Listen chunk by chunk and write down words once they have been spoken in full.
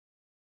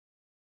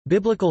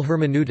Biblical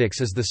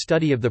hermeneutics is the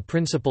study of the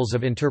principles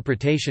of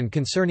interpretation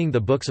concerning the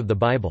books of the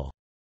Bible.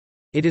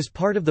 It is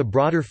part of the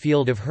broader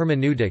field of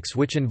hermeneutics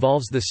which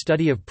involves the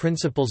study of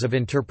principles of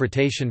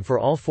interpretation for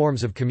all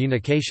forms of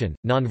communication,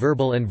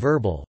 nonverbal and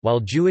verbal. While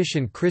Jewish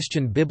and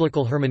Christian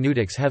biblical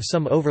hermeneutics have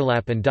some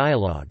overlap and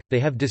dialogue, they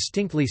have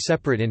distinctly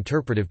separate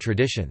interpretive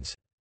traditions.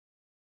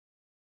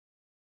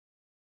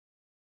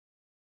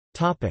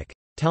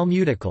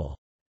 Talmudical.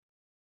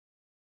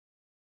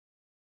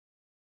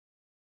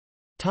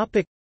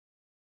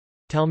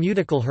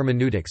 Talmudical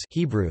hermeneutics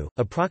Hebrew,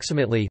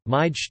 approximately,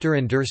 Mide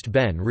Shturen Durst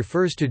Ben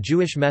refers to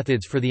Jewish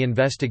methods for the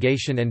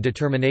investigation and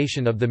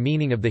determination of the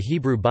meaning of the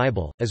Hebrew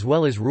Bible, as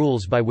well as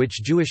rules by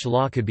which Jewish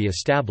law could be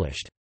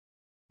established.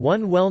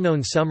 One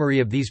well-known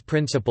summary of these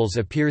principles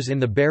appears in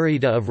the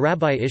Bereida of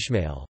Rabbi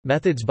Ishmael,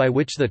 Methods by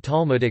which the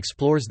Talmud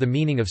explores the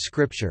meaning of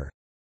Scripture.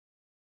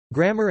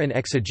 Grammar and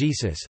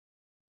exegesis.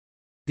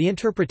 The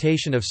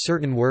interpretation of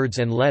certain words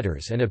and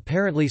letters and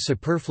apparently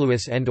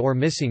superfluous and/or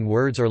missing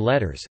words or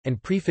letters,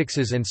 and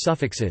prefixes and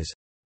suffixes.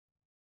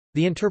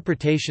 The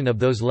interpretation of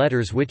those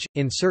letters which,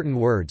 in certain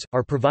words,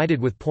 are provided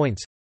with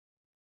points.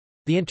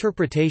 The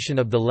interpretation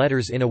of the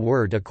letters in a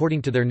word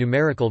according to their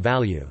numerical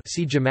value,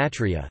 see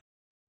gematria.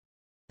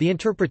 The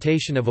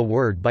interpretation of a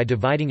word by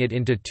dividing it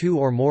into two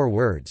or more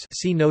words,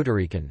 see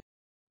notarikon.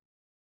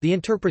 The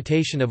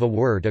interpretation of a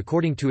word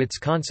according to its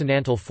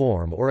consonantal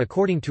form or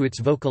according to its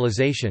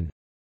vocalization.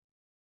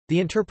 The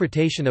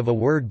interpretation of a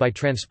word by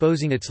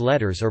transposing its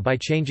letters or by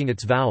changing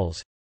its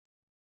vowels.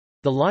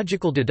 The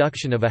logical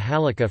deduction of a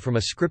halakha from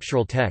a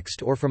scriptural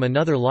text or from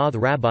another law. The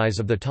rabbis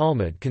of the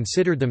Talmud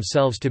considered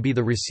themselves to be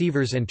the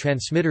receivers and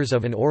transmitters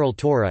of an oral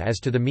Torah as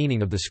to the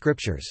meaning of the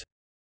scriptures.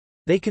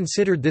 They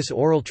considered this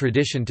oral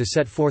tradition to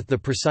set forth the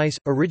precise,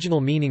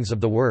 original meanings of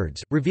the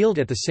words, revealed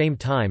at the same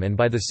time and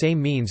by the same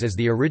means as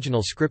the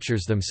original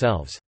scriptures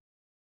themselves.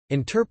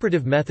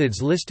 Interpretive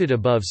methods listed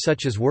above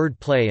such as word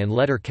play and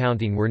letter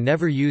counting were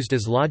never used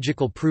as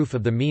logical proof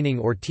of the meaning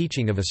or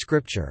teaching of a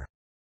scripture.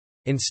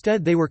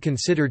 Instead they were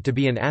considered to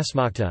be an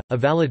asmakta, a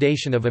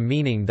validation of a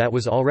meaning that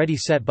was already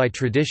set by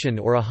tradition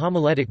or a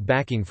homiletic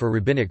backing for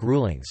rabbinic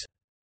rulings.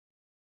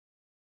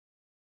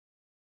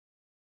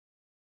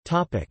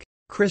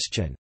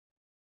 Christian.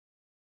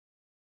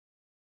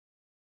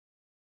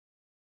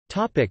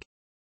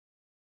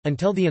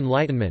 Until the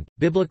Enlightenment,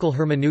 biblical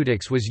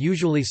hermeneutics was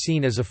usually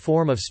seen as a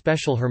form of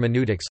special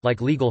hermeneutics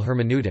like legal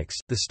hermeneutics.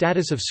 The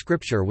status of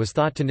scripture was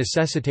thought to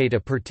necessitate a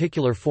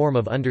particular form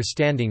of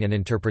understanding and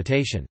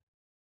interpretation.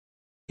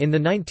 In the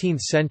 19th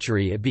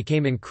century it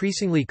became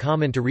increasingly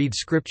common to read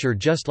scripture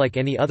just like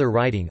any other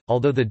writing,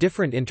 although the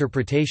different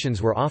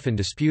interpretations were often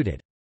disputed.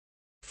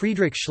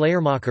 Friedrich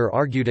Schleiermacher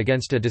argued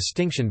against a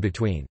distinction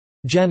between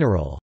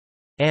general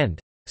and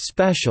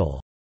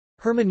special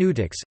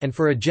hermeneutics, and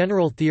for a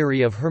general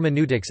theory of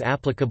hermeneutics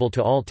applicable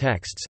to all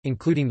texts,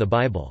 including the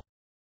Bible.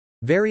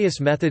 Various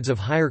methods of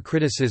higher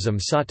criticism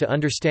sought to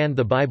understand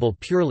the Bible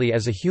purely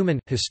as a human,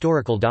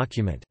 historical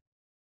document.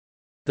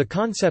 The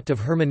concept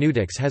of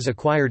hermeneutics has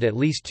acquired at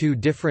least two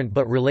different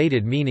but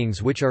related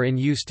meanings which are in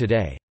use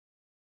today.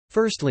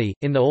 Firstly,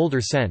 in the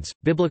older sense,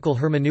 biblical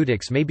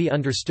hermeneutics may be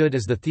understood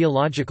as the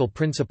theological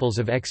principles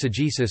of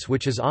exegesis,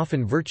 which is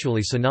often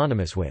virtually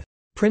synonymous with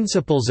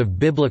principles of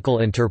biblical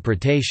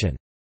interpretation,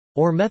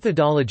 or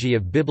methodology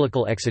of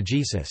biblical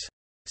exegesis.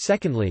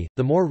 Secondly,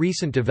 the more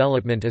recent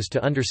development is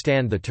to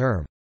understand the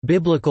term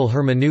biblical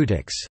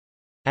hermeneutics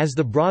as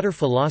the broader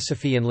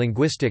philosophy and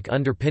linguistic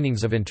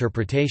underpinnings of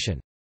interpretation.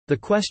 The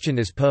question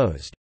is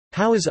posed,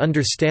 how is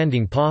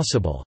understanding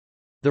possible?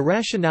 The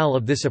rationale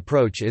of this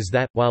approach is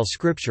that, while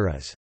Scripture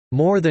is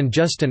more than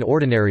just an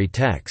ordinary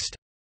text,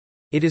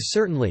 it is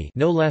certainly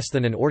no less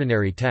than an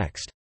ordinary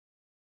text.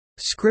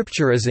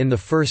 Scripture is in the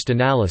first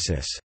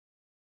analysis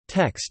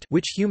text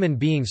which human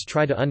beings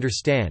try to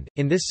understand.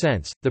 In this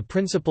sense, the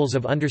principles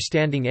of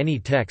understanding any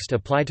text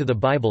apply to the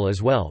Bible as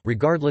well,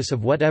 regardless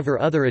of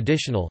whatever other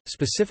additional,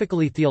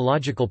 specifically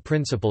theological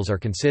principles are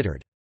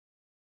considered.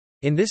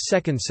 In this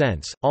second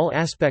sense, all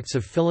aspects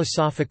of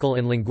philosophical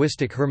and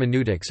linguistic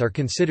hermeneutics are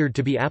considered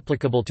to be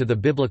applicable to the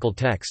biblical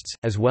texts,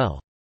 as well.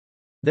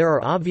 There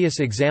are obvious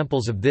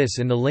examples of this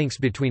in the links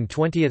between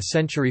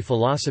 20th-century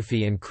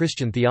philosophy and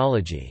Christian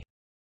theology.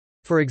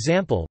 For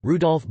example,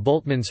 Rudolf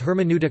Bultmann's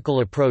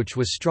hermeneutical approach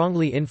was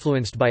strongly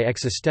influenced by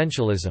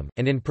existentialism,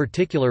 and in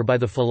particular by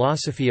the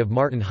philosophy of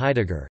Martin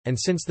Heidegger, and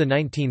since the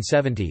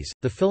 1970s,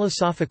 the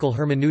philosophical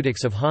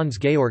hermeneutics of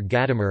Hans-Georg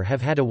Gadamer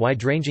have had a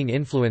wide-ranging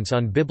influence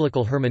on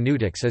biblical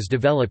hermeneutics as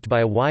developed by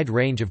a wide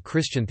range of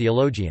Christian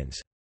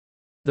theologians.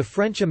 The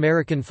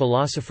French-American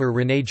philosopher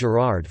René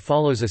Girard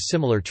follows a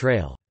similar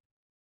trail.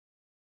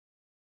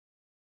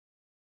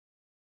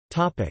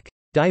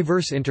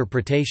 Diverse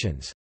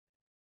interpretations.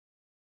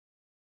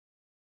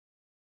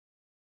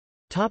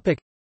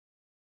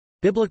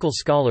 Biblical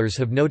scholars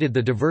have noted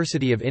the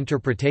diversity of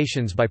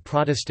interpretations by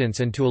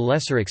Protestants and to a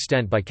lesser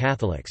extent by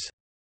Catholics.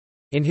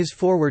 In his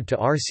foreword to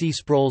R. C.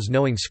 Sproul's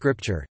Knowing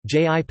Scripture,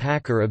 J. I.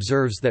 Packer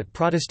observes that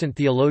Protestant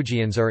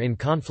theologians are in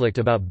conflict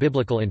about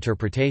biblical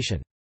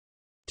interpretation.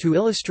 To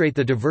illustrate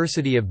the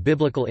diversity of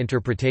biblical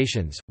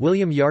interpretations,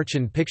 William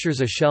Yarchin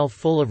pictures a shelf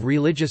full of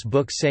religious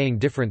books saying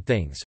different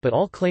things, but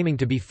all claiming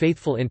to be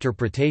faithful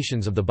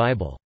interpretations of the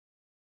Bible.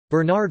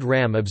 Bernard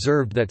Ramm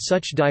observed that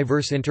such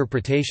diverse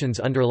interpretations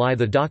underlie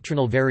the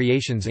doctrinal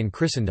variations in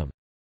Christendom.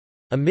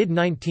 A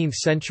mid-19th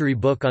century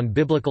book on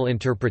biblical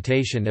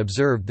interpretation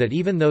observed that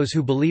even those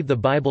who believe the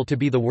Bible to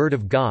be the Word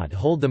of God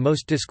hold the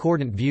most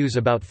discordant views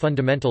about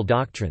fundamental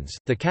doctrines.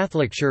 The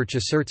Catholic Church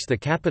asserts the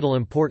capital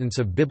importance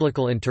of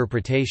biblical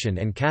interpretation,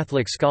 and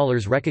Catholic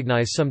scholars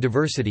recognize some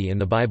diversity in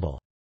the Bible.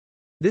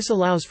 This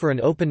allows for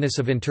an openness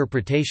of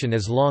interpretation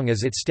as long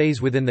as it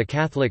stays within the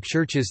Catholic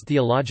Church's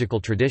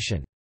theological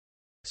tradition.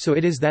 So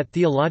it is that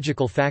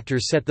theological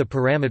factors set the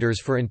parameters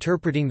for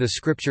interpreting the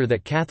Scripture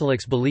that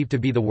Catholics believe to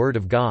be the Word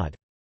of God.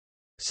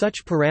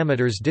 Such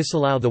parameters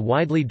disallow the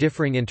widely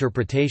differing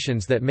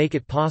interpretations that make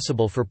it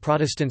possible for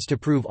Protestants to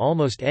prove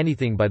almost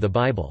anything by the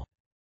Bible.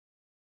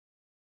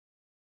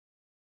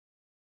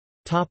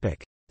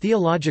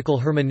 Theological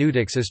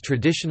hermeneutics as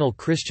traditional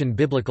Christian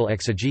biblical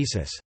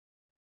exegesis.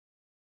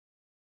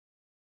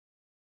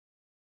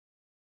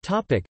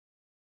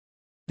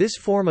 This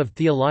form of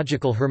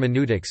theological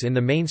hermeneutics in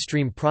the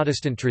mainstream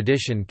Protestant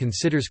tradition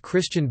considers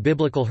Christian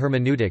biblical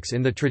hermeneutics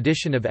in the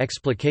tradition of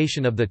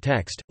explication of the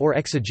text, or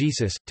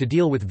exegesis, to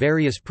deal with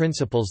various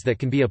principles that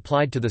can be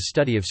applied to the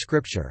study of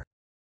Scripture.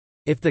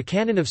 If the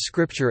canon of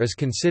Scripture is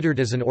considered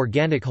as an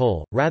organic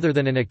whole, rather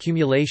than an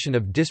accumulation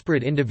of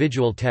disparate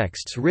individual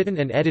texts written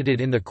and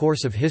edited in the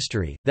course of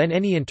history, then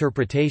any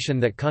interpretation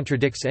that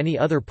contradicts any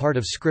other part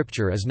of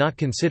Scripture is not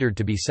considered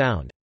to be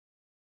sound.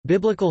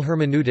 Biblical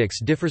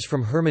hermeneutics differs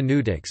from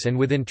hermeneutics, and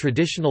within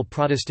traditional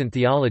Protestant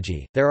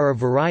theology, there are a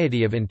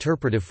variety of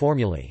interpretive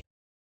formulae.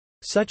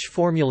 Such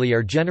formulae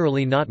are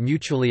generally not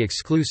mutually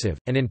exclusive,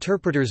 and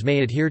interpreters may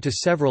adhere to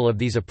several of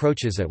these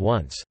approaches at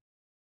once.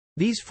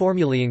 These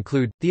formulae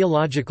include,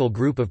 theological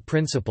group of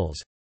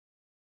principles,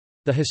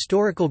 the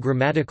historical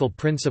grammatical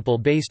principle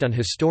based on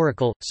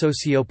historical,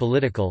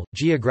 socio-political,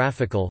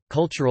 geographical,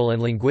 cultural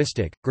and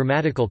linguistic,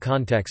 grammatical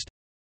context,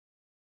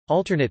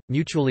 alternate,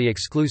 mutually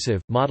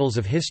exclusive, models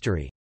of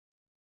history,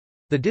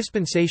 the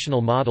dispensational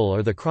model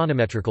or the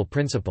chronometrical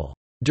principle.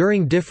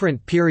 During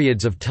different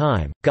periods of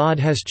time, God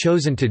has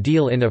chosen to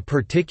deal in a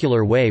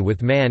particular way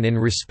with man in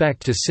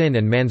respect to sin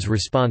and man's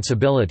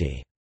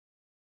responsibility.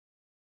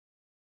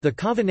 The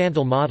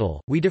covenantal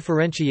model, we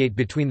differentiate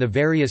between the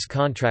various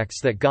contracts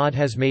that God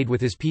has made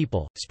with his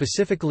people,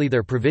 specifically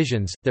their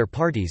provisions, their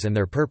parties and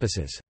their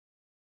purposes.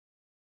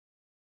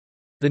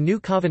 The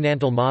New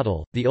Covenantal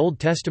model, the Old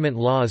Testament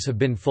laws have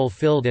been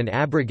fulfilled and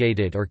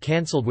abrogated or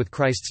cancelled with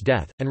Christ's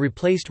death, and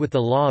replaced with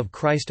the law of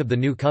Christ of the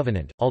New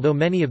Covenant, although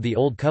many of the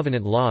Old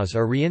Covenant laws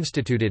are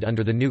reinstituted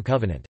under the New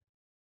Covenant.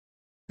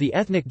 The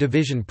ethnic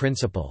division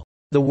principle.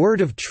 The word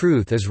of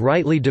truth is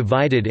rightly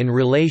divided in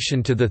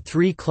relation to the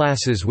three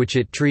classes which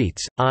it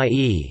treats,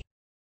 i.e.,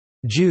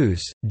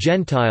 Jews,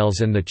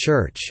 Gentiles and the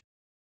Church.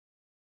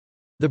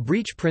 The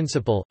breach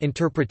principle,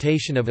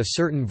 interpretation of a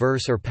certain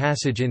verse or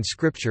passage in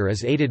Scripture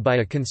is aided by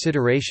a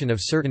consideration of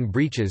certain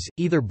breaches,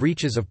 either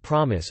breaches of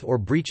promise or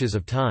breaches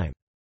of time.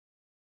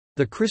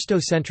 The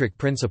Christocentric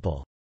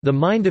principle. The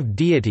mind of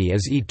deity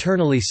is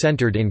eternally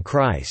centered in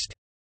Christ.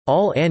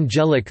 All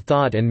angelic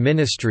thought and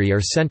ministry are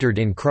centered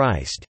in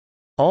Christ.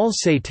 All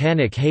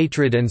satanic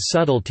hatred and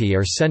subtlety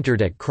are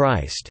centered at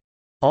Christ.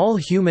 All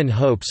human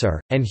hopes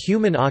are, and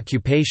human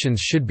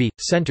occupations should be,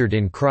 centered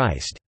in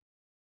Christ.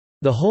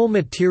 The whole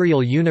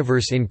material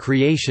universe in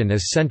creation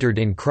is centered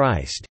in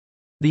Christ.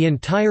 The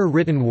entire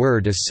written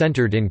word is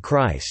centered in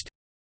Christ.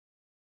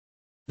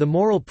 The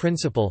moral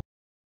principle.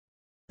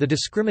 The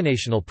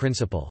discriminational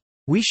principle.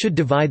 We should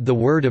divide the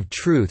word of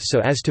truth so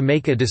as to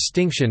make a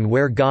distinction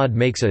where God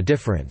makes a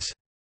difference.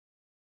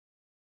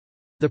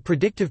 The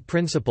predictive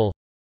principle.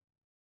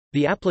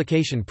 The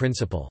application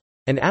principle.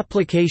 An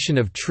application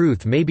of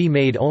truth may be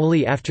made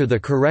only after the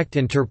correct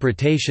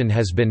interpretation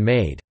has been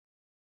made.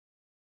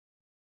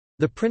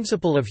 The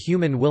principle of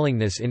human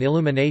willingness in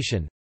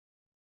illumination.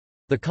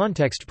 The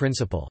context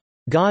principle.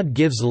 God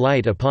gives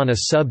light upon a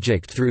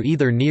subject through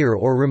either near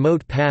or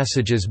remote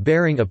passages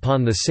bearing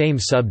upon the same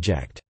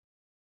subject.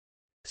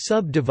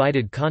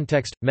 Subdivided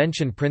context –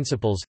 mention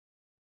principles.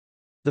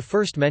 The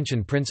first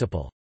mention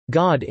principle.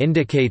 God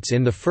indicates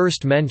in the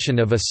first mention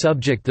of a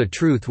subject the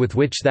truth with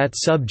which that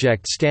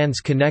subject stands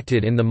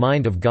connected in the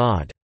mind of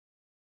God.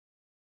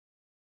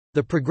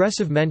 The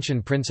progressive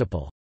mention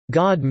principle.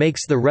 God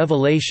makes the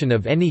revelation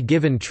of any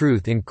given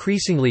truth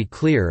increasingly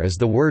clear as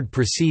the word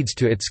proceeds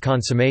to its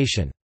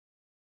consummation.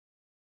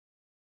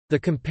 The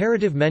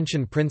comparative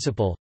mention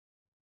principle.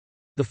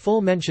 The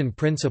full mention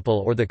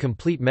principle or the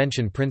complete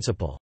mention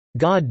principle.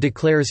 God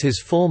declares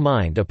his full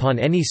mind upon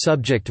any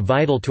subject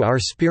vital to our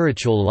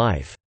spiritual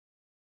life.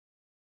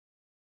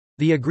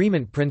 The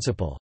agreement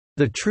principle.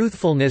 The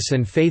truthfulness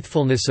and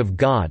faithfulness of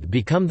God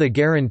become the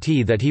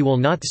guarantee that he will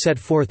not set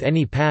forth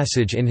any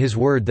passage in his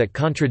word that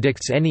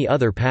contradicts any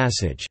other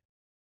passage.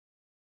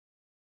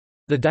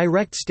 The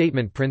direct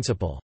statement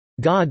principle.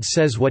 God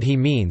says what he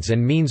means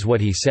and means what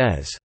he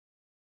says.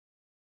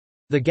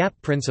 The gap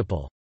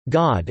principle.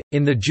 God,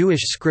 in the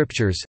Jewish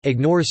scriptures,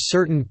 ignores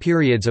certain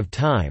periods of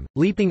time,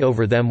 leaping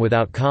over them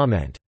without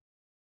comment.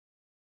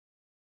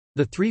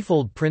 The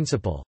threefold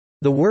principle.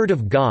 The Word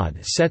of God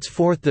sets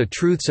forth the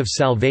truths of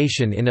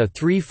salvation in a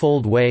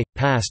threefold way: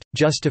 past,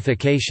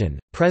 justification;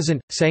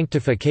 present,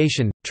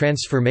 sanctification;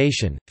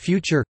 transformation;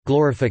 future,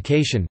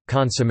 glorification,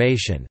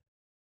 consummation.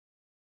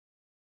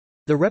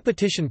 The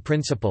repetition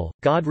principle.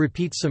 God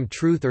repeats some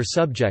truth or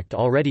subject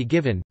already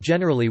given,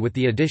 generally with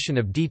the addition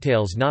of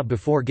details not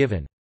before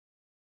given.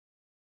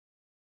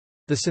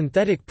 The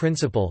synthetic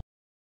principle.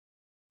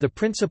 The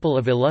principle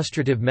of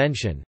illustrative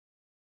mention.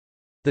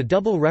 The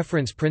double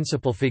reference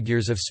principle.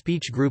 Figures of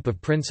speech. Group of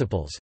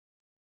principles.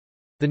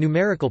 The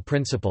numerical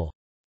principle.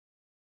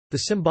 The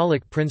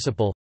symbolic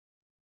principle.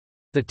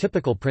 The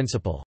typical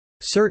principle.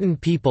 Certain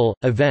people,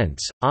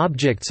 events,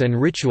 objects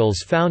and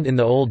rituals found in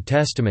the Old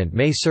Testament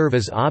may serve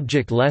as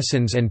object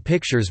lessons and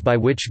pictures by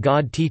which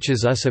God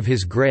teaches us of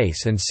His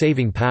grace and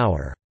saving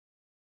power.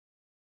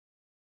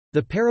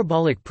 The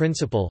parabolic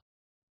principle.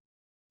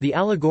 The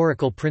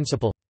allegorical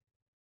principle.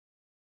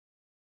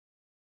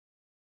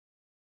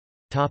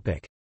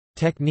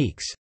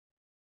 Techniques.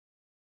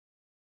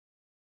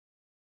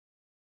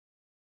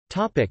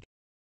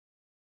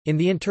 In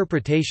the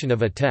interpretation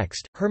of a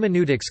text,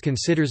 hermeneutics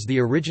considers the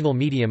original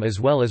medium as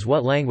well as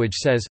what language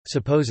says,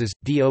 supposes,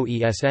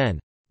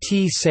 doesn't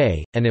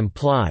say, and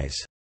implies.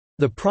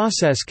 The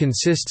process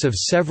consists of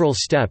several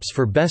steps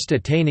for best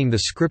attaining the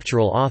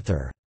scriptural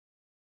author's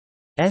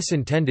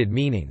intended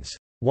meanings.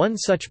 One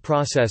such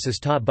process is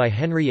taught by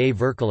Henry A.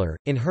 Verkler,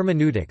 in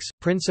Hermeneutics,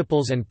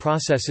 Principles and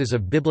Processes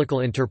of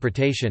Biblical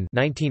Interpretation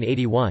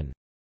 1981.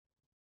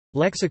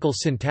 Lexical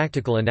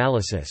syntactical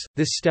analysis.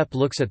 This step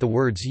looks at the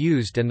words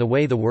used and the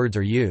way the words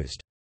are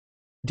used.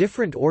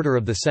 Different order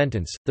of the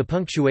sentence, the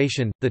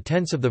punctuation, the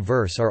tense of the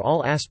verse are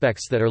all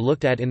aspects that are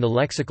looked at in the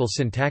lexical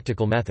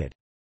syntactical method.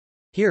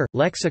 Here,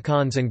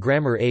 lexicons and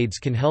grammar aids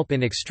can help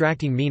in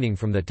extracting meaning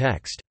from the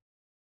text.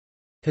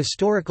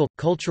 Historical,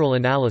 cultural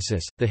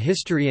analysis. The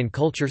history and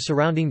culture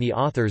surrounding the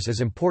authors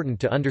is important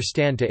to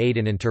understand to aid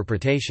in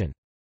interpretation.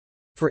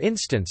 For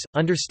instance,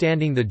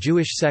 understanding the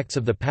Jewish sects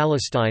of the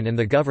Palestine and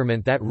the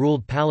government that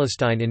ruled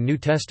Palestine in New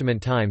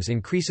Testament times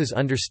increases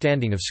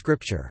understanding of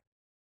Scripture.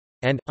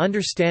 And,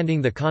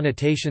 understanding the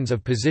connotations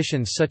of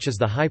positions such as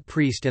the high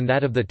priest and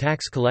that of the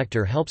tax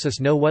collector helps us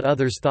know what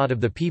others thought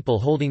of the people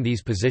holding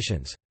these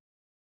positions.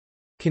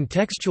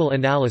 Contextual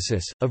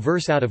analysis. A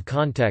verse out of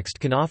context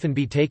can often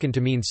be taken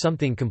to mean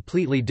something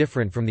completely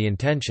different from the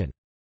intention.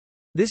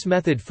 This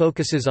method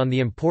focuses on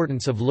the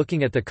importance of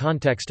looking at the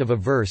context of a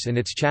verse in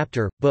its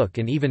chapter, book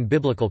and even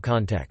biblical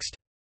context.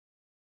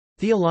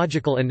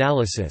 Theological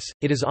analysis.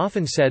 It is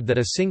often said that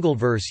a single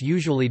verse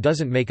usually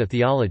doesn't make a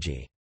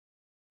theology.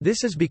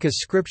 This is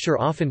because Scripture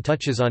often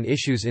touches on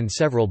issues in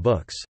several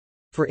books.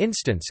 For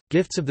instance,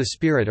 gifts of the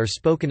Spirit are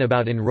spoken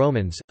about in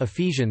Romans,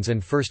 Ephesians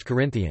and 1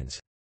 Corinthians.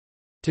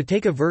 To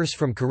take a verse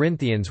from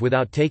Corinthians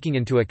without taking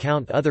into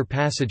account other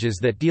passages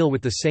that deal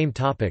with the same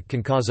topic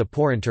can cause a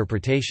poor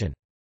interpretation.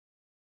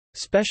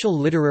 Special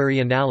literary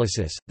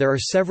analysis. There are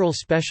several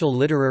special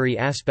literary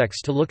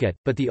aspects to look at,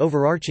 but the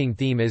overarching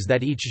theme is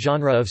that each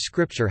genre of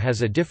Scripture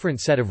has a different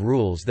set of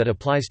rules that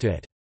applies to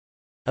it.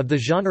 Of the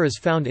genres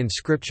found in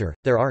Scripture,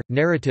 there are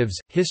narratives,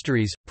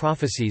 histories,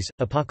 prophecies,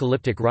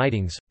 apocalyptic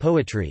writings,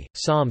 poetry,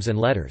 psalms and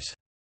letters.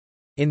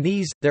 In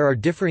these, there are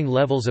differing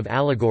levels of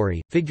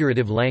allegory,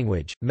 figurative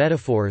language,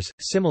 metaphors,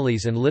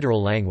 similes and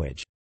literal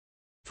language.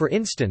 For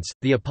instance,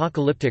 the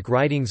apocalyptic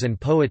writings and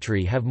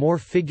poetry have more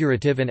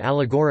figurative and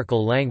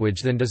allegorical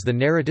language than does the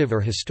narrative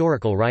or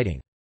historical writing.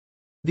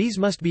 These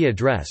must be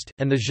addressed,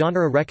 and the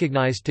genre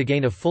recognized to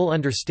gain a full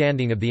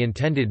understanding of the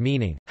intended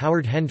meaning.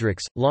 Howard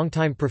Hendricks,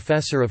 longtime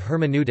professor of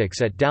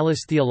hermeneutics at Dallas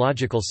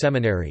Theological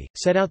Seminary,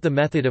 set out the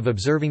method of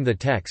observing the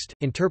text,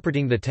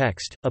 interpreting the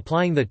text,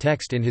 applying the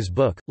text in his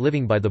book,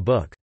 Living by the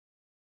Book.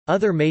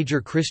 Other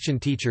major Christian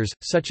teachers,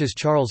 such as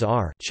Charles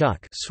R.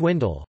 Chuck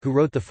Swindoll, who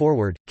wrote the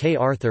foreword, K.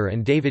 Arthur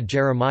and David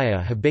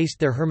Jeremiah have based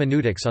their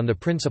hermeneutics on the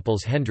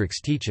principles Hendricks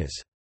teaches.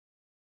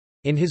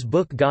 In his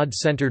book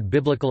God-Centered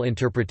Biblical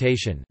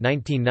Interpretation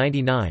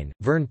 1999,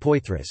 Vern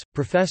Poythress,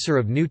 professor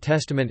of New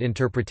Testament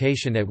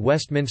interpretation at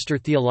Westminster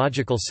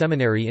Theological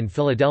Seminary in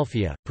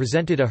Philadelphia,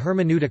 presented a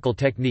hermeneutical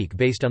technique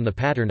based on the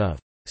pattern of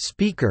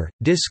speaker,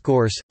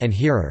 discourse, and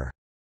hearer.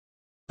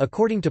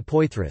 According to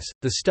Poythress,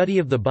 the study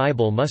of the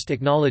Bible must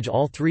acknowledge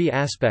all three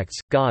aspects: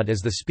 God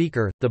as the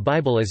speaker, the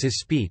Bible as his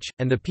speech,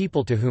 and the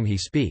people to whom he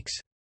speaks.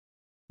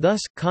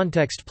 Thus,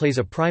 context plays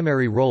a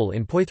primary role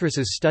in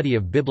Poythress's study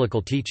of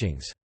biblical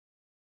teachings.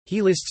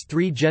 He lists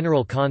three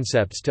general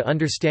concepts to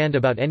understand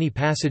about any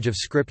passage of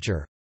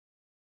Scripture.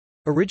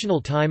 Original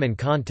time and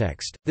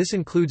context – this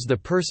includes the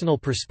personal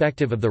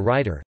perspective of the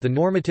writer, the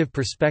normative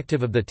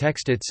perspective of the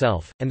text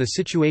itself, and the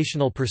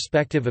situational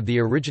perspective of the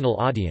original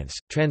audience.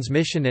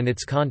 Transmission and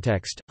its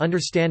context –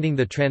 understanding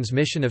the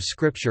transmission of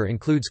Scripture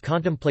includes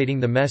contemplating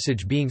the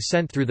message being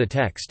sent through the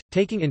text,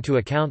 taking into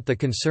account the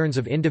concerns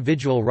of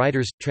individual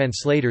writers,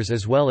 translators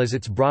as well as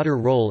its broader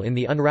role in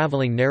the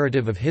unraveling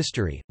narrative of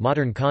history.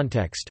 Modern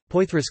context –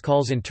 Poythress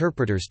calls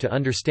interpreters to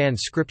understand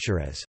Scripture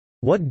as,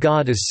 "what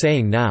God is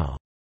saying now."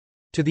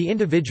 To the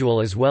individual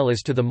as well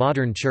as to the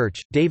modern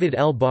church, David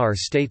L. Barr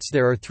states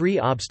there are three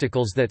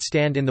obstacles that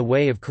stand in the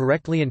way of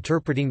correctly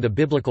interpreting the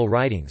biblical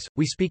writings: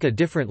 we speak a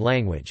different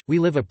language, we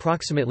live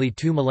approximately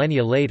 2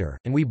 millennia later,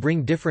 and we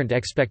bring different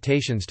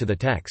expectations to the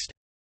text.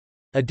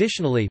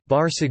 Additionally,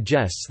 Barr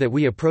suggests that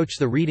we approach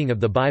the reading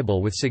of the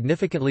Bible with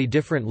significantly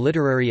different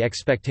literary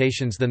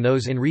expectations than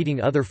those in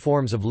reading other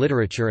forms of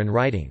literature and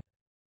writing.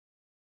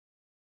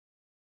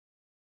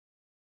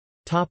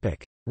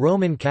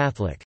 Roman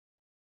Catholic.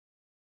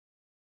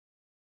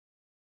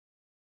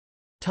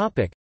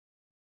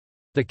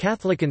 The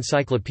Catholic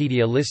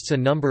Encyclopedia lists a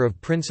number of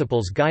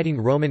principles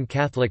guiding Roman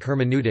Catholic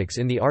hermeneutics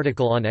in the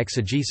article on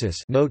exegesis.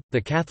 Note,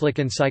 the Catholic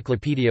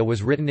Encyclopedia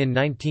was written in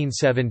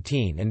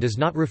 1917 and does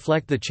not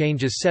reflect the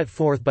changes set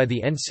forth by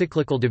the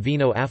encyclical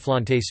Divino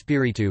Afflante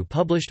Spiritu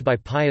published by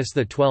Pius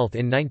XII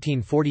in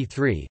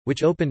 1943,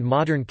 which opened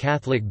modern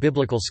Catholic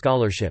biblical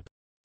scholarship.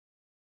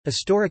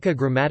 Historica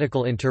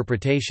grammatical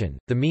interpretation.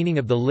 The meaning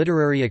of the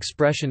literary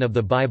expression of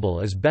the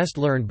Bible is best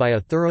learned by a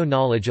thorough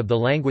knowledge of the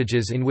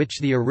languages in which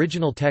the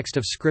original text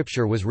of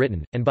Scripture was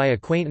written, and by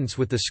acquaintance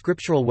with the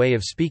scriptural way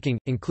of speaking,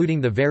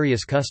 including the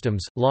various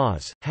customs,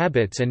 laws,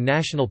 habits and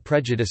national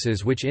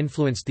prejudices which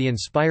influenced the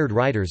inspired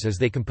writers as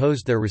they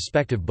composed their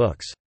respective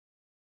books.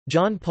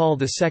 John Paul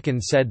II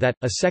said that,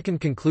 a second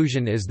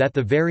conclusion is that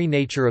the very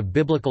nature of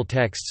biblical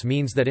texts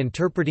means that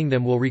interpreting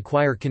them will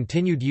require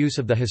continued use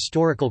of the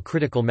historical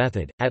critical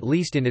method, at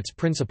least in its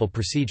principal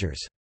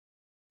procedures.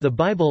 The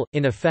Bible,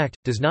 in effect,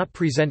 does not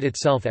present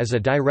itself as a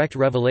direct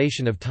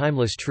revelation of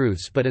timeless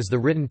truths but as the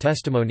written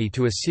testimony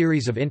to a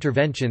series of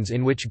interventions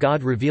in which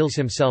God reveals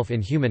himself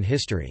in human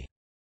history.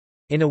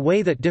 In a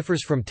way that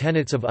differs from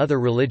tenets of other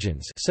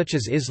religions such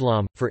as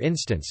Islam, for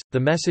instance, the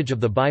message of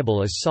the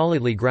Bible is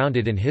solidly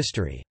grounded in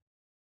history.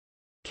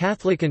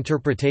 Catholic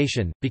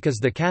interpretation, because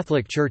the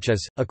Catholic Church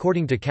is,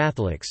 according to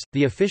Catholics,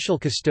 the official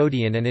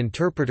custodian and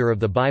interpreter of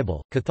the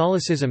Bible,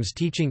 Catholicism's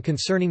teaching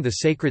concerning the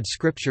sacred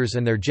scriptures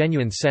and their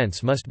genuine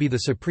sense must be the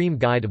supreme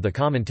guide of the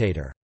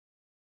commentator.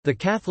 The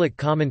Catholic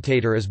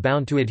commentator is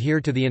bound to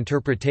adhere to the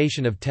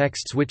interpretation of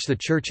texts which the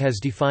Church has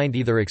defined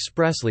either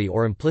expressly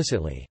or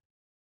implicitly.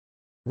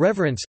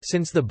 Reverence,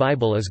 since the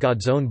Bible is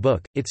God's own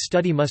book, its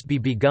study must be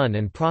begun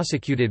and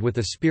prosecuted with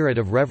a spirit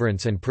of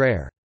reverence and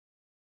prayer.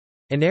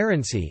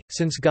 Inerrancy,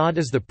 since God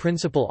is the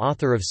principal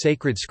author of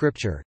sacred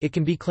scripture, it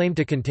can be claimed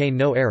to contain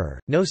no error,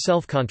 no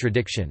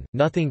self-contradiction,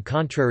 nothing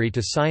contrary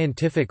to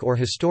scientific or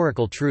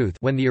historical truth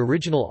when the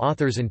original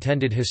authors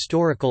intended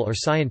historical or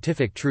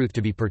scientific truth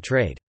to be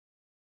portrayed.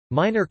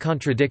 Minor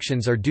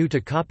contradictions are due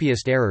to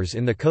copyist errors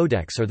in the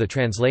codex or the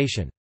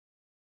translation.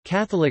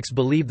 Catholics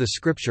believe the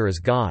scripture is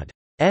God's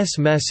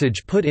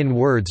message put in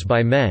words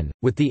by men,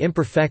 with the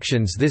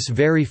imperfections this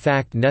very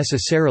fact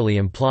necessarily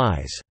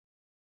implies.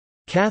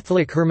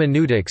 Catholic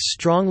hermeneutics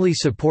strongly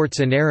supports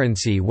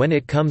inerrancy when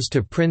it comes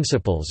to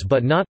principles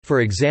but not,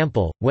 for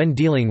example, when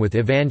dealing with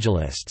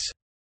evangelists'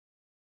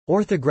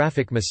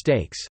 orthographic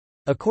mistakes.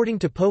 According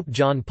to Pope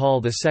John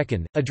Paul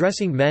II,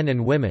 addressing men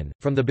and women,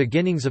 from the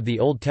beginnings of the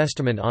Old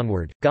Testament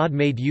onward, God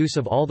made use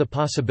of all the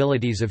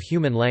possibilities of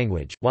human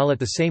language, while at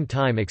the same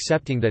time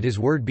accepting that his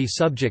word be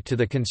subject to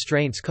the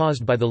constraints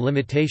caused by the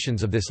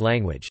limitations of this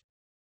language.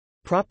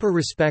 Proper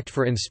respect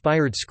for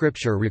inspired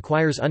scripture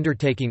requires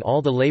undertaking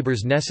all the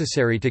labors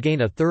necessary to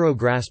gain a thorough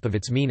grasp of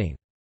its meaning.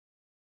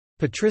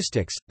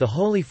 Patristics, the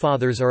Holy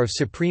Fathers are of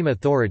supreme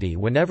authority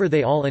whenever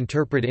they all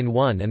interpret in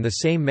one and the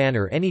same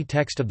manner any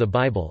text of the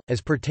Bible,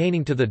 as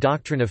pertaining to the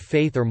doctrine of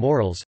faith or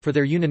morals, for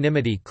their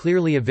unanimity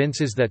clearly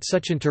evinces that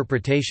such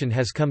interpretation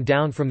has come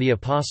down from the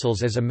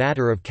Apostles as a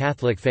matter of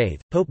Catholic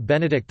faith. Pope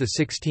Benedict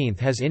XVI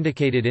has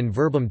indicated in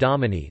Verbum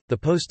Domini, the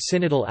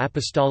post-synodal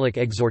apostolic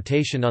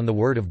exhortation on the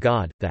Word of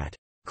God, that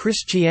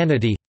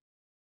Christianity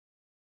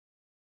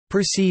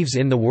perceives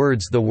in the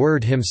words the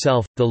Word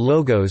himself, the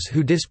Logos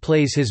who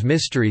displays his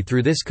mystery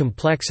through this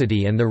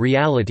complexity and the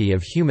reality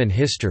of human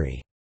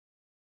history.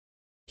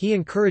 He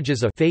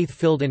encourages a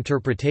faith-filled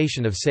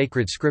interpretation of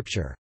sacred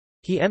scripture.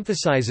 He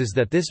emphasizes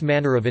that this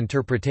manner of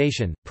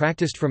interpretation,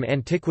 practiced from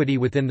antiquity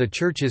within the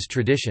Church's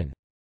tradition,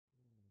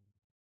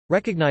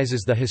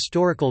 recognizes the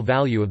historical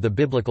value of the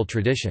biblical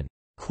tradition.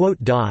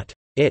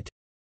 It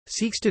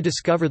seeks to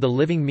discover the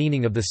living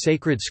meaning of the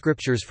sacred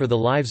scriptures for the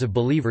lives of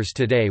believers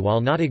today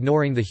while not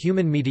ignoring the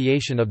human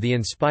mediation of the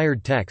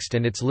inspired text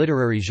and its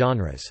literary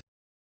genres.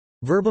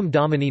 Verbum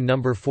Domini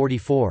No.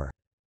 44.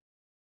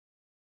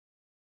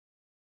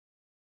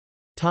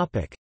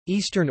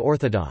 Eastern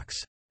Orthodox.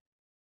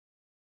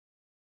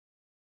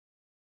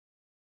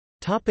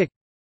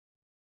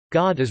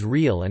 God is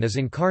real and is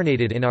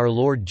incarnated in our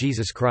Lord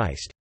Jesus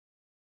Christ.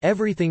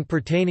 Everything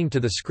pertaining to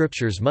the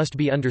Scriptures must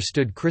be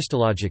understood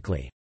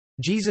Christologically.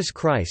 Jesus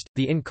Christ,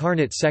 the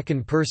incarnate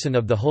second person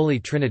of the Holy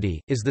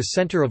Trinity, is the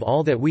center of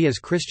all that we as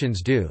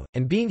Christians do,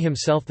 and being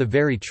himself the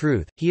very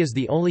truth, he is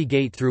the only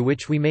gate through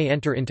which we may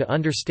enter into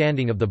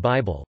understanding of the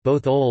Bible,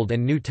 both Old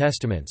and New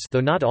Testaments,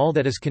 though not all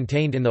that is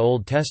contained in the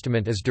Old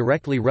Testament is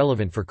directly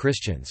relevant for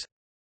Christians.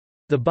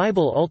 The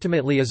Bible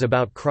ultimately is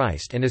about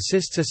Christ and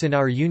assists us in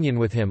our union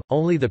with him.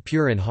 Only the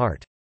pure in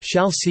heart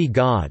shall see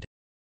God.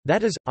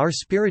 That is, our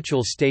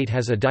spiritual state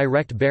has a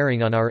direct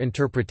bearing on our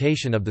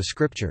interpretation of the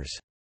Scriptures.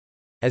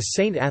 As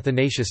Saint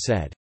Athanasius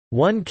said,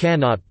 "One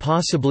cannot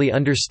possibly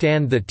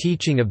understand the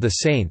teaching of the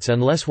saints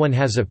unless one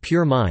has a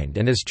pure mind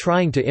and is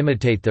trying to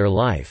imitate their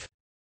life."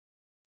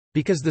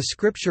 Because the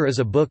Scripture is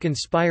a book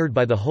inspired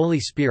by the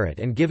Holy Spirit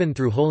and given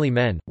through holy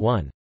men,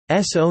 one's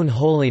own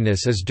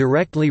holiness is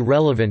directly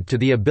relevant to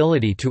the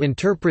ability to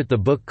interpret the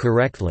book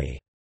correctly.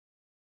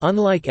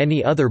 Unlike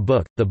any other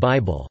book, the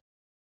Bible's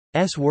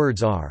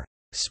words are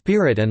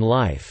spirit and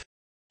life,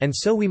 and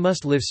so we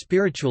must live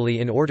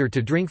spiritually in order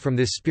to drink from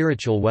this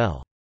spiritual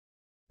well.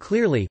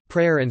 Clearly,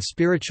 prayer and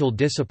spiritual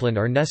discipline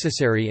are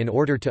necessary in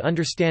order to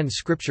understand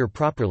Scripture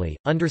properly.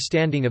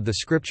 Understanding of the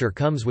Scripture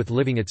comes with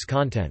living its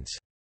contents.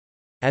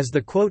 As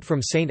the quote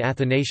from Saint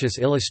Athanasius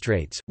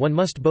illustrates, one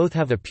must both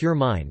have a pure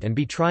mind and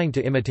be trying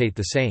to imitate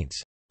the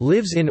saints.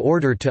 Lives in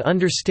order to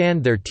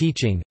understand their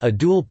teaching, a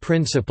dual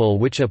principle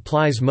which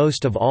applies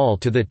most of all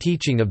to the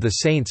teaching of the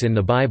saints in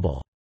the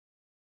Bible.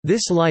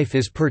 This life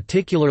is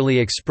particularly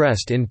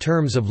expressed in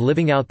terms of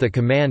living out the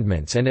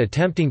commandments and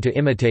attempting to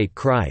imitate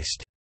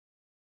Christ's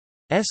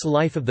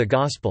life of the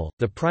Gospel.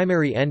 The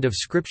primary end of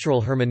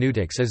scriptural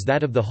hermeneutics is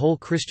that of the whole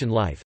Christian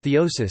life,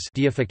 theosis,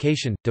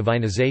 deification,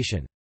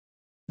 divinization.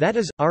 That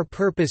is, our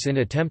purpose in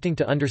attempting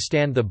to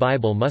understand the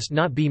Bible must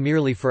not be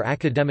merely for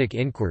academic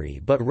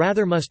inquiry but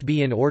rather must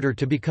be in order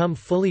to become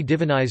fully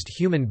divinized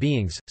human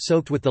beings,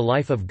 soaked with the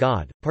life of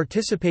God,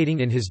 participating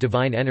in his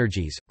divine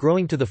energies,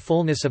 growing to the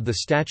fullness of the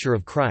stature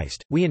of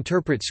Christ. We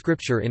interpret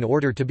Scripture in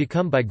order to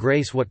become by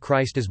grace what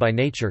Christ is by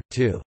nature,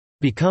 to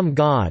become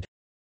God.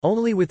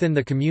 Only within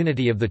the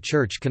community of the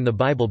Church can the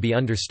Bible be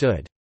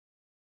understood.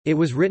 It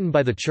was written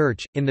by the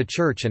Church, in the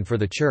Church and for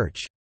the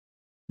Church.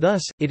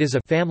 Thus, it is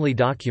a family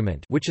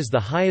document, which is the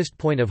highest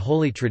point of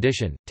holy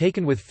tradition,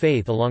 taken with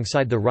faith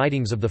alongside the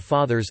writings of the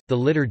Fathers, the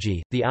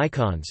liturgy, the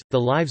icons, the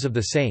lives of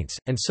the saints,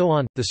 and so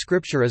on. The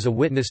Scripture is a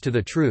witness to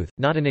the truth,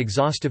 not an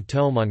exhaustive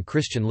tome on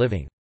Christian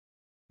living.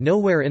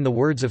 Nowhere in the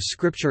words of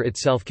Scripture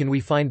itself can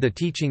we find the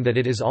teaching that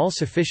it is all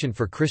sufficient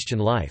for Christian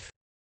life.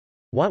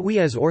 What we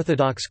as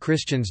Orthodox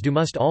Christians do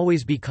must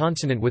always be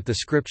consonant with the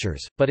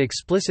Scriptures, but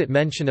explicit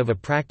mention of a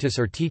practice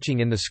or teaching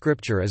in the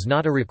Scripture is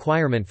not a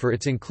requirement for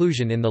its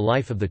inclusion in the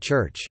life of the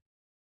Church.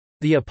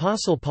 The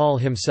Apostle Paul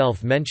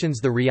himself mentions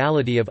the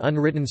reality of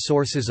unwritten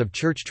sources of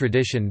church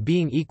tradition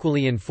being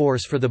equally in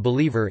force for the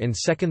believer in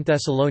 2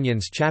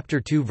 Thessalonians chapter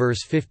 2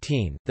 verse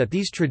 15, that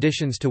these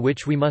traditions to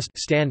which we must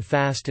stand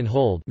fast and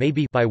hold may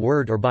be by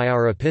word or by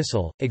our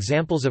epistle.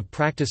 Examples of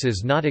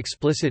practices not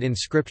explicit in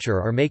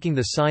Scripture are making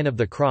the sign of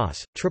the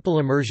cross, triple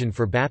immersion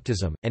for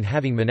baptism, and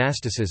having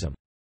monasticism.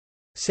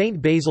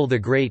 Saint Basil the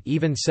Great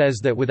even says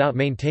that without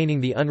maintaining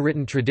the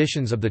unwritten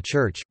traditions of the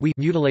Church, we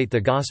mutilate the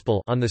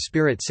Gospel. On the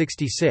Spirit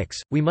 66,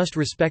 we must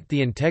respect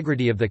the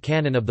integrity of the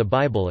canon of the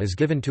Bible as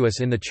given to us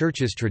in the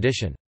Church's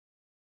tradition.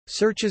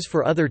 Searches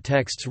for other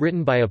texts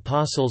written by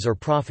apostles or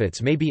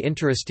prophets may be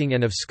interesting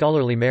and of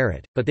scholarly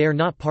merit, but they are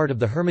not part of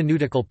the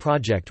hermeneutical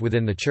project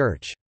within the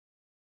Church.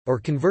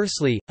 Or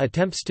conversely,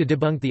 attempts to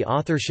debunk the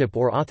authorship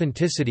or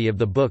authenticity of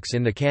the books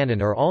in the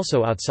canon are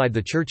also outside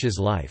the Church's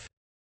life.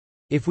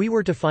 If we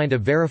were to find a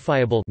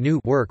verifiable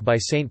new work by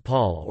St.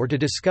 Paul or to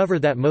discover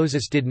that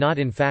Moses did not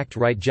in fact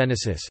write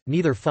Genesis,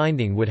 neither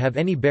finding would have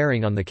any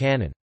bearing on the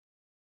canon.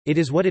 It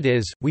is what it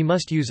is. We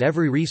must use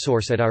every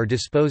resource at our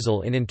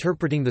disposal in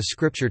interpreting the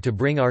Scripture to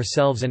bring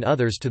ourselves and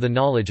others to the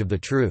knowledge of the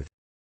truth.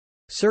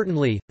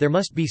 Certainly, there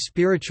must be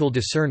spiritual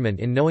discernment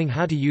in knowing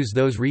how to use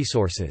those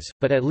resources,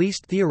 but at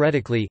least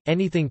theoretically,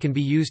 anything can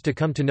be used to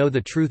come to know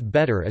the truth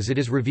better as it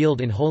is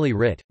revealed in Holy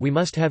Writ. We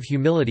must have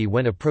humility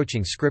when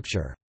approaching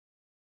Scripture.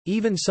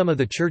 Even some of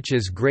the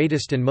Church's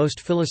greatest and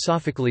most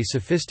philosophically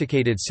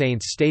sophisticated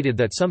saints stated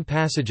that some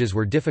passages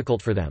were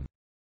difficult for them.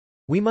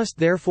 We must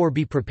therefore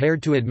be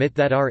prepared to admit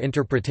that our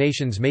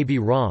interpretations may be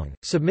wrong.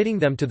 Submitting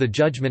them to the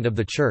judgment of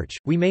the Church,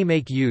 we may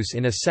make use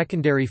in a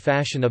secondary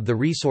fashion of the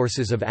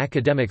resources of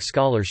academic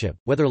scholarship,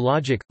 whether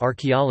logic,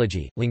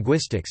 archaeology,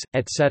 linguistics,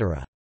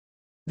 etc.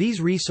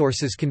 These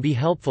resources can be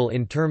helpful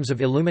in terms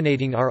of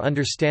illuminating our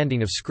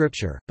understanding of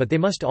Scripture, but they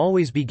must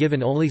always be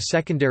given only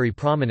secondary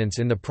prominence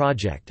in the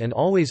project and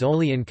always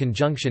only in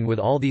conjunction with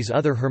all these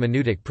other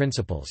hermeneutic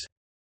principles.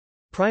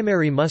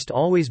 Primary must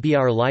always be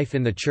our life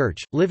in the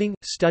Church, living,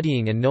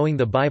 studying and knowing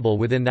the Bible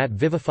within that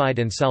vivified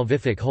and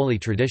salvific holy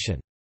tradition.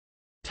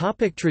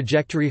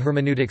 Trajectory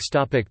hermeneutics.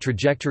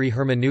 Trajectory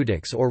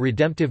hermeneutics or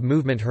redemptive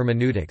movement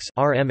hermeneutics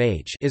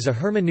 (RMH) is a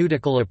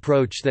hermeneutical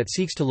approach that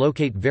seeks to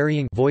locate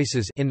varying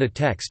voices in the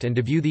text and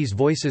to view these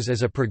voices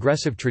as a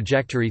progressive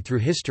trajectory through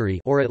history,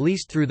 or at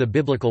least through the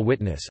biblical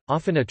witness,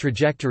 often a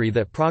trajectory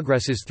that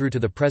progresses through to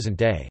the present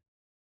day.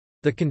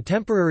 The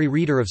contemporary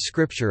reader of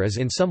Scripture is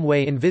in some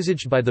way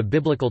envisaged by the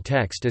biblical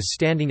text as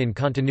standing in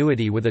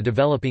continuity with a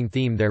developing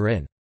theme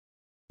therein.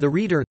 The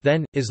reader,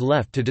 then, is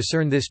left to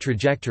discern this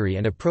trajectory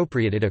and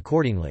appropriate it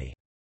accordingly.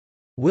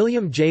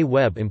 William J.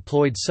 Webb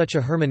employed such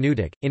a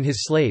hermeneutic, in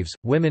his Slaves,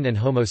 Women and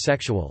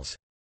Homosexuals.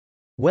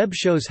 Webb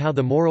shows how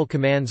the moral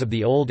commands of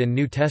the Old and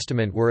New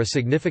Testament were a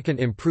significant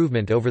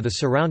improvement over the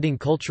surrounding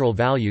cultural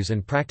values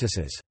and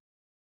practices.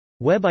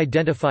 Webb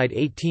identified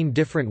 18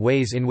 different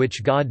ways in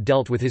which God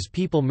dealt with his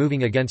people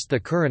moving against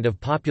the current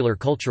of popular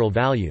cultural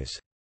values.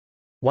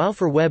 While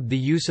for Webb the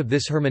use of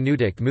this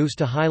hermeneutic moves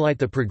to highlight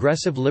the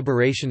progressive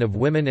liberation of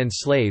women and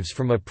slaves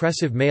from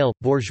oppressive male,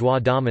 bourgeois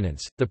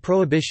dominance, the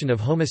prohibition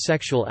of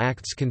homosexual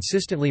acts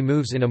consistently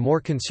moves in a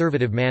more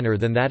conservative manner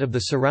than that of the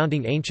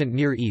surrounding ancient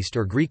Near East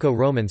or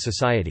Greco-Roman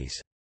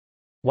societies.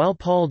 While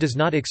Paul does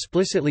not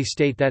explicitly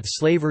state that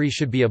slavery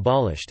should be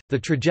abolished, the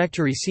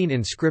trajectory seen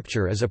in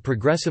Scripture is a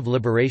progressive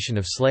liberation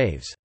of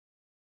slaves.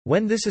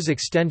 When this is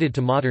extended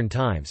to modern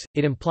times,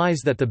 it implies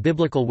that the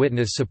biblical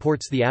witness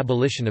supports the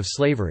abolition of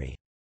slavery.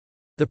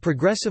 The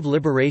progressive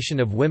liberation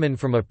of women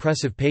from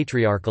oppressive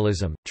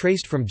patriarchalism,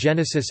 traced from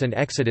Genesis and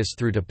Exodus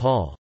through to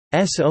Paul's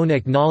own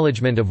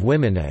acknowledgement of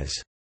women as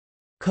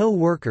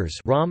co-workers,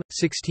 Rom.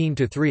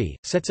 16-3,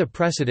 sets a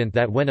precedent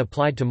that when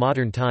applied to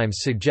modern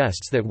times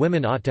suggests that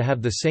women ought to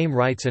have the same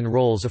rights and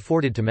roles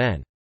afforded to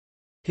men.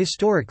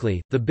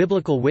 Historically, the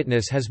biblical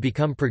witness has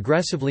become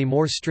progressively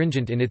more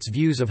stringent in its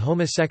views of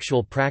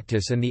homosexual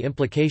practice, and the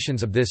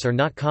implications of this are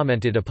not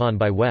commented upon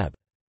by Webb.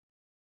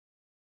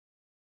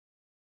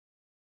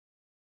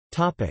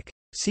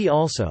 See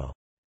also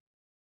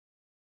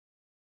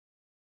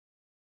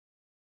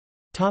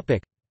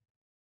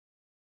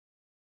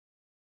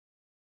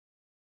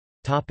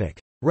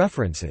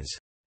References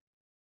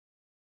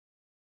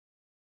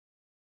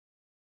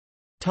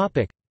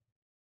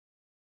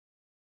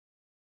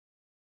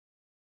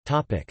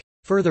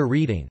Further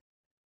reading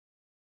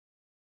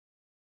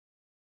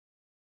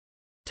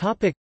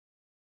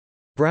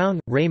Brown,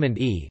 Raymond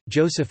E.,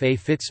 Joseph A.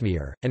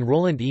 Fitzmyer, and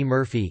Roland E.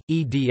 Murphy,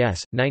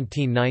 eds.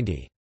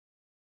 1990.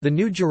 The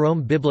New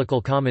Jerome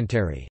Biblical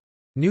Commentary.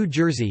 New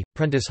Jersey,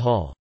 Prentice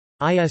Hall.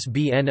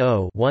 ISBN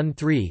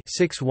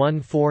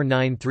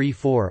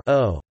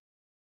 0-13-614934-0.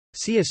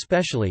 See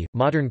especially,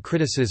 Modern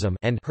Criticism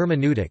and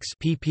Hermeneutics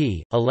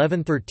pp.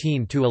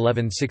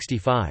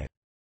 1113–1165.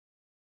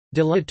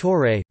 De la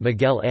Torre,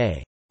 Miguel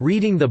A.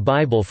 Reading the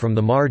Bible from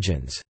the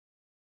Margins.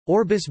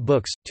 Orbis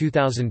Books,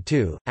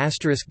 2002,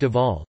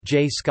 Duvall,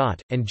 J. Scott,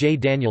 and J.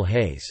 Daniel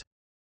Hayes.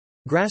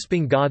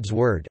 Grasping God's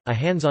Word, A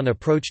Hands-on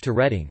Approach to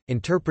Reading,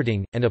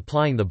 Interpreting, and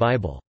Applying the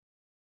Bible.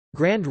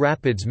 Grand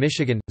Rapids,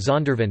 Michigan,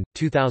 Zondervan,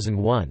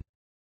 2001.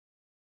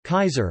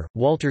 Kaiser,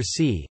 Walter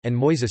C., and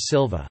Moises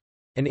Silva.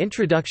 An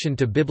Introduction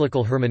to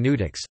Biblical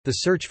Hermeneutics, The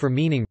Search for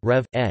Meaning,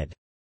 Rev. ed.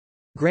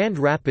 Grand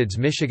Rapids,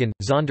 Michigan,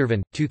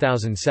 Zondervan,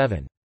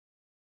 2007.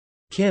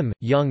 Kim,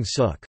 Young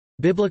Suk.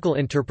 Biblical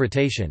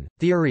Interpretation,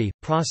 Theory,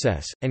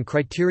 Process, and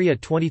Criteria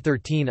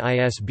 2013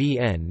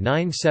 ISBN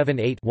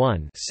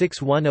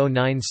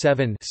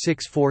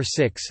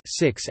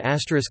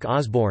 978-1-61097-646-6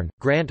 Osborne,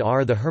 Grant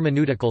R. The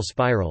Hermeneutical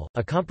Spiral,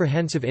 A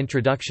Comprehensive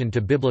Introduction to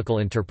Biblical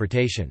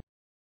Interpretation.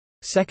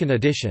 2nd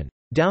edition.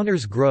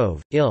 Downers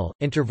Grove, Ill,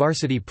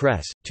 InterVarsity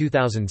Press,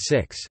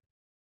 2006.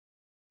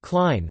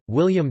 Klein,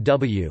 William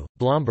W.,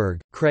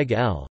 Blomberg, Craig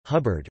L.,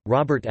 Hubbard,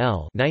 Robert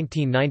L.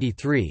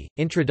 1993,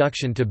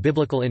 Introduction to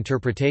Biblical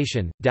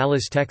Interpretation,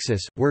 Dallas,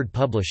 Texas, Word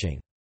Publishing.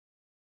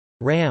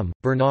 Ram,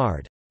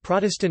 Bernard.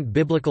 Protestant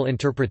Biblical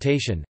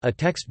Interpretation, A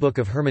Textbook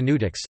of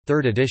Hermeneutics,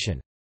 3rd edition.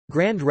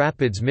 Grand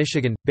Rapids,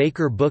 Michigan,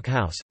 Baker Book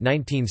House,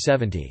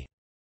 1970.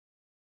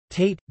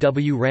 Tate,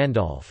 W.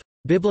 Randolph.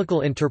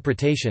 Biblical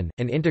Interpretation,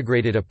 An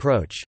Integrated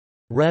Approach.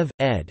 Rev.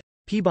 ed.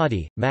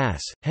 Peabody,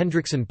 Mass.,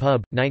 Hendrickson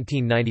Pub.,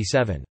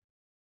 1997.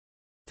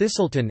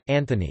 Thistleton,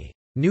 Anthony.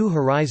 New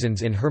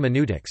Horizons in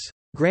Hermeneutics.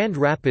 Grand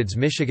Rapids,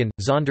 Michigan,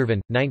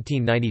 Zondervan,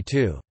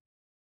 1992.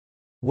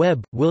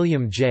 Webb,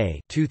 William J.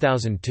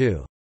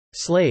 2002.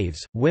 Slaves,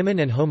 Women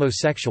and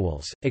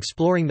Homosexuals,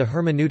 Exploring the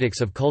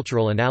Hermeneutics of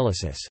Cultural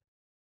Analysis.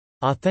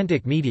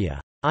 Authentic Media.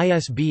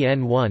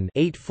 ISBN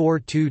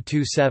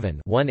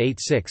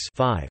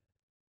 1-84227-186-5.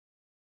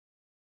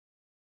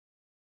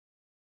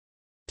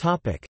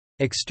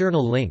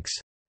 External links.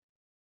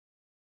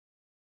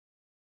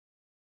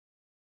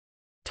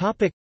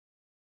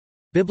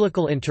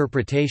 Biblical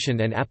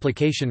Interpretation and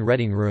Application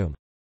Reading Room.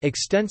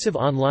 Extensive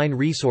online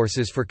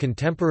resources for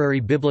contemporary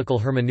biblical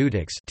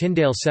hermeneutics,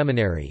 Tyndale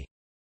Seminary.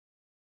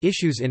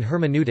 Issues in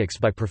Hermeneutics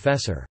by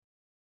Professor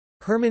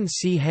Herman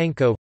C.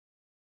 Hanko.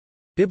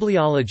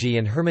 Bibliology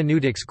and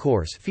Hermeneutics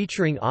course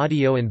featuring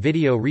audio and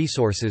video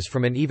resources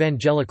from an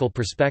evangelical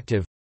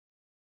perspective.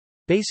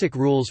 Basic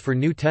rules for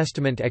New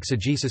Testament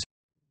exegesis.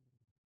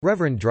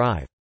 Reverend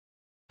Drive.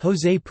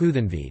 José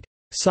Puthenvide.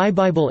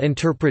 Sci-Bible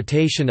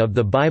Interpretation of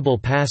the Bible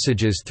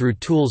Passages Through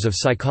Tools of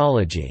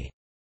Psychology.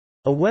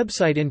 A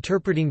website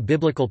interpreting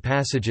biblical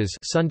passages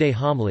Sunday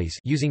homilies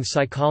using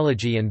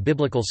psychology and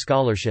biblical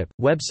scholarship.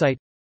 Website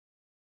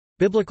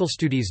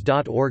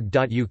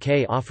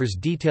biblicalstudies.org.uk offers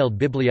detailed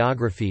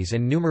bibliographies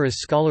and numerous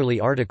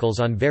scholarly articles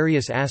on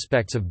various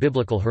aspects of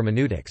biblical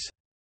hermeneutics.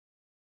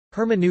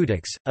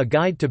 Hermeneutics, A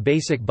Guide to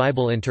Basic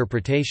Bible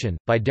Interpretation,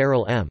 by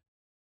Darrell M.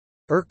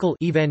 Erkel,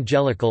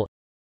 Evangelical.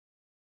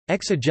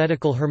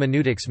 Exegetical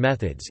hermeneutics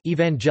methods,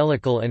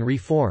 Evangelical and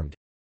Reformed.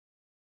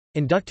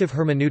 Inductive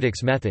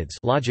hermeneutics methods,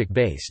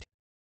 logic-based.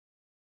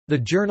 The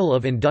Journal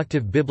of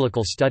Inductive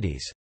Biblical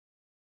Studies.